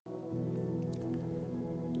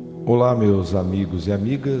Olá, meus amigos e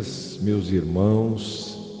amigas, meus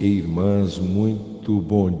irmãos e irmãs, muito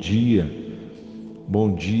bom dia.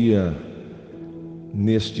 Bom dia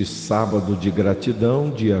neste sábado de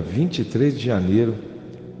gratidão, dia 23 de janeiro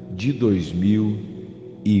de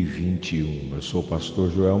 2021. Eu sou o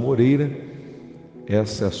pastor Joel Moreira,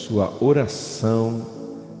 essa é a sua oração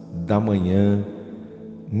da manhã,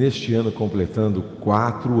 neste ano completando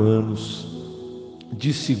 4 anos,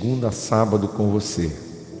 de segunda a sábado com você.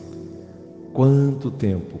 Quanto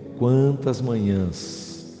tempo, quantas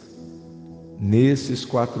manhãs, nesses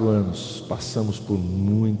 4 anos, passamos por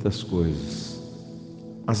muitas coisas,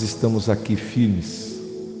 mas estamos aqui firmes,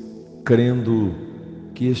 crendo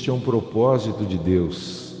que este é um propósito de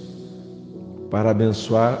Deus, para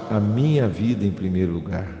abençoar a minha vida em primeiro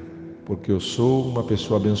lugar, porque eu sou uma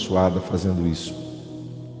pessoa abençoada fazendo isso,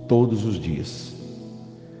 todos os dias.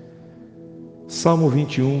 Salmo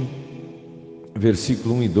 21,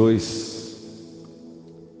 versículo 1 e 2,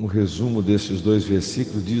 um resumo desses 2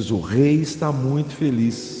 versículos diz: o rei está muito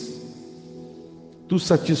feliz. Tu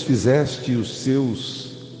satisfizeste os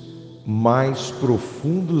seus mais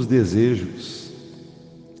profundos desejos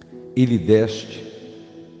e lhe deste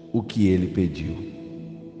o que ele pediu.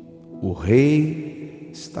 O rei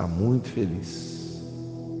está muito feliz.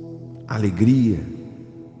 Alegria.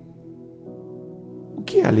 O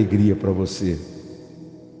que é alegria para você?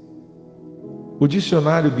 O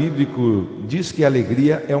dicionário bíblico diz que a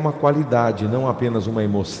alegria é uma qualidade, não apenas uma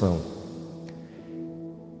emoção.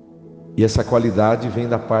 E essa qualidade vem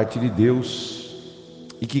da parte de Deus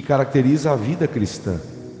e que caracteriza a vida cristã.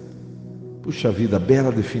 Puxa vida,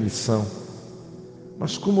 bela definição.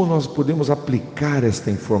 Mas como nós podemos aplicar esta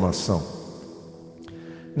informação?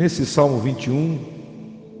 Nesse Salmo 21,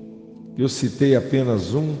 eu citei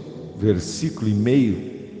apenas um versículo e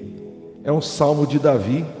meio, é um salmo de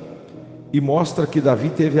Davi, e mostra que Davi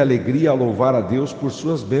teve alegria ao louvar a Deus por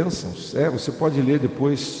suas bênçãos. Você pode ler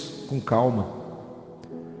depois com calma.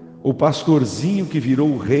 O pastorzinho que virou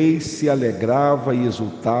o rei se alegrava e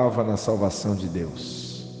exultava na salvação de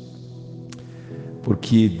Deus,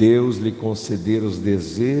 porque Deus lhe concedera os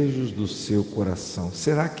desejos do seu coração.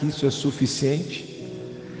 Será que isso é suficiente?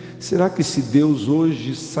 Será que se Deus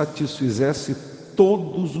hoje satisfizesse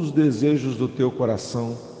todos os desejos do teu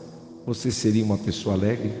coração, você seria uma pessoa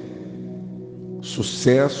alegre?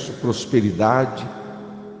 Sucesso, prosperidade,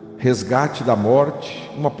 resgate da morte,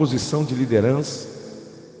 uma posição de liderança,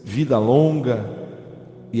 vida longa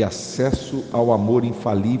e acesso ao amor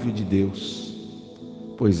infalível de Deus.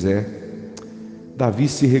 Pois é, Davi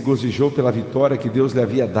se regozijou pela vitória que Deus lhe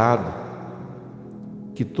havia dado,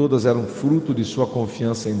 que todas eram fruto de sua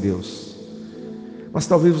confiança em Deus. Mas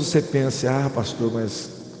talvez você pense: pastor,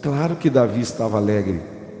 mas claro que Davi estava alegre.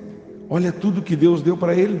 Olha tudo que Deus deu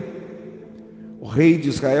para ele. O rei de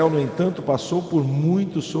Israel, no entanto, passou por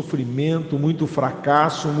muito sofrimento, muito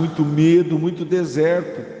fracasso, muito medo, muito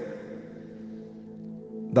deserto.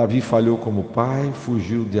 Davi falhou como pai,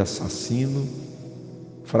 fugiu de assassino,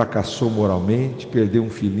 fracassou moralmente, perdeu um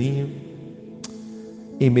filhinho.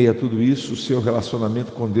 Em meio a tudo isso, o seu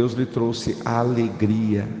relacionamento com Deus lhe trouxe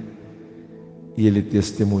alegria e ele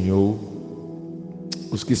testemunhou.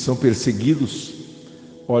 Os que são perseguidos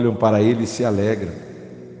olham para ele e se alegram.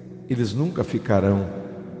 Eles nunca ficarão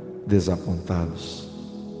desapontados.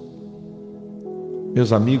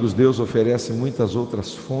 Meus amigos, Deus oferece muitas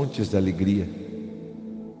outras fontes de alegria.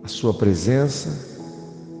 A sua presença,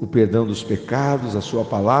 o perdão dos pecados, a sua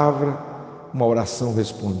palavra, uma oração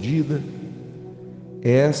respondida.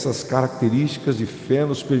 Essas características de fé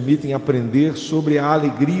nos permitem aprender sobre a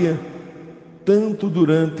alegria, tanto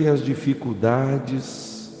durante as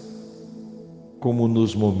dificuldades, como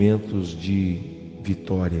nos momentos de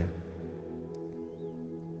vitória.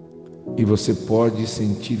 E você pode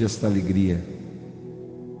sentir esta alegria,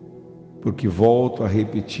 porque volto a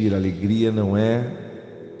repetir, a alegria não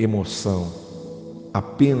é emoção,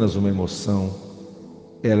 apenas uma emoção,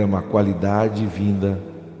 ela é uma qualidade vinda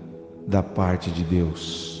da parte de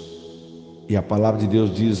Deus. E a palavra de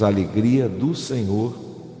Deus diz: a alegria do Senhor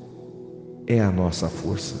é a nossa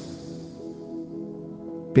força.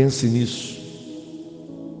 Pense nisso.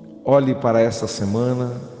 Olhe para essa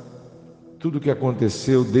semana, tudo o que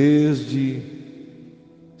aconteceu desde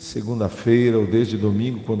segunda-feira ou desde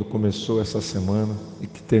domingo, quando começou essa semana e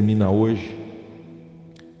que termina hoje.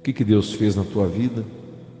 O que Deus fez na tua vida?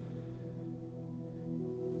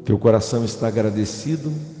 Teu coração está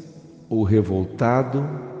agradecido ou revoltado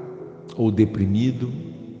ou deprimido?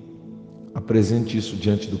 Apresente isso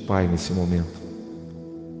diante do Pai nesse momento.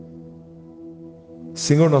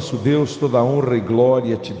 Senhor nosso Deus, toda honra e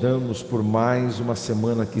glória te damos por mais uma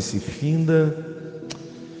semana que se finda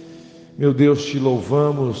Meu Deus, te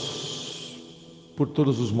louvamos por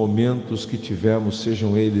todos os momentos que tivemos,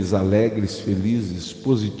 sejam eles alegres, felizes,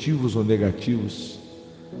 positivos ou negativos,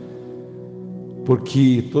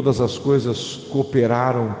 porque todas as coisas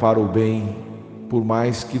cooperaram para o bem, por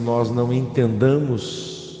mais que nós não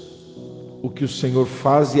entendamos o que o Senhor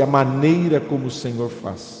faz e a maneira como o Senhor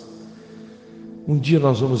faz. Um dia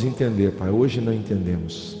nós vamos entender, Pai, hoje não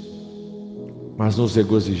entendemos, mas nos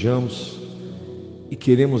regozijamos e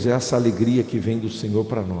queremos essa alegria que vem do Senhor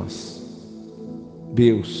para nós.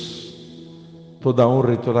 Deus, toda a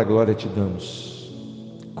honra e toda a glória te damos.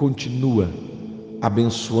 Continua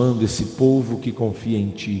abençoando esse povo que confia em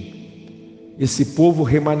Ti, esse povo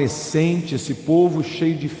remanescente, esse povo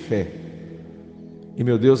cheio de fé. E,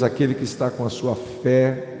 meu Deus, aquele que está com a sua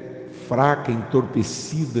fé fraca,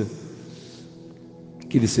 entorpecida,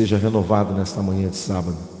 que ele seja renovado nesta manhã de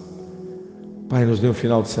sábado. Pai, nos dê um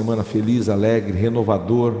final de semana feliz, alegre,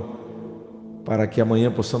 renovador, para que amanhã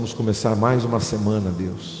possamos começar mais uma semana,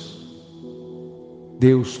 Deus.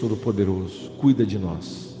 Deus Todo-Poderoso, cuida de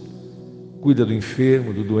nós. Cuida do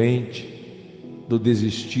enfermo, do doente, do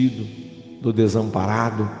desistido, do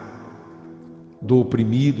desamparado, do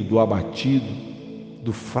oprimido, do abatido,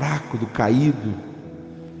 do fraco, do caído.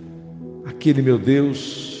 Aquele, meu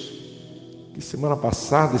Deus, que semana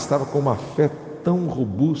passada estava com uma fé tão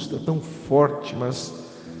robusta, tão forte, mas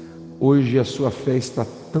hoje a sua fé está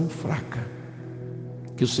tão fraca.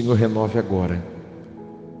 Que o Senhor renove agora.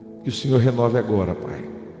 Que o Senhor renove agora, Pai.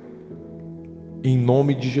 Em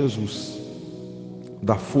nome de Jesus.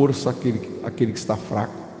 Dá força àquele que está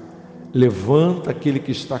fraco. Levanta aquele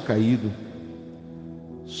que está caído.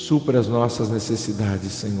 Supra as nossas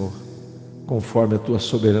necessidades, Senhor, conforme a Tua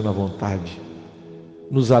soberana vontade.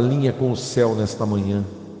 Nos alinha com o céu nesta manhã,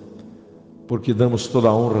 porque damos toda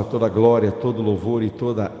a honra, toda a glória, todo o louvor e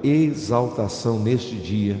toda a exaltação neste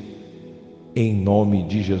dia, em nome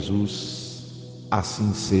de Jesus.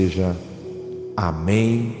 Assim seja.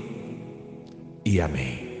 Amém e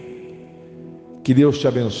amém. Que Deus te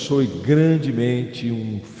abençoe grandemente,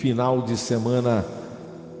 um final de semana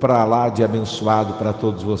para lá de abençoado para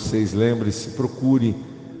todos vocês. Lembre-se, procure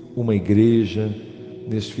uma igreja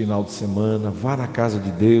neste final de semana, vá na casa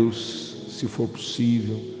de Deus, se for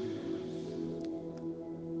possível,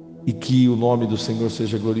 e que o nome do Senhor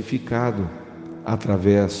seja glorificado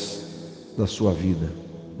através da sua vida.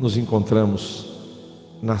 Nos encontramos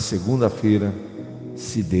na segunda-feira,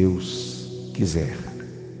 se Deus quiser.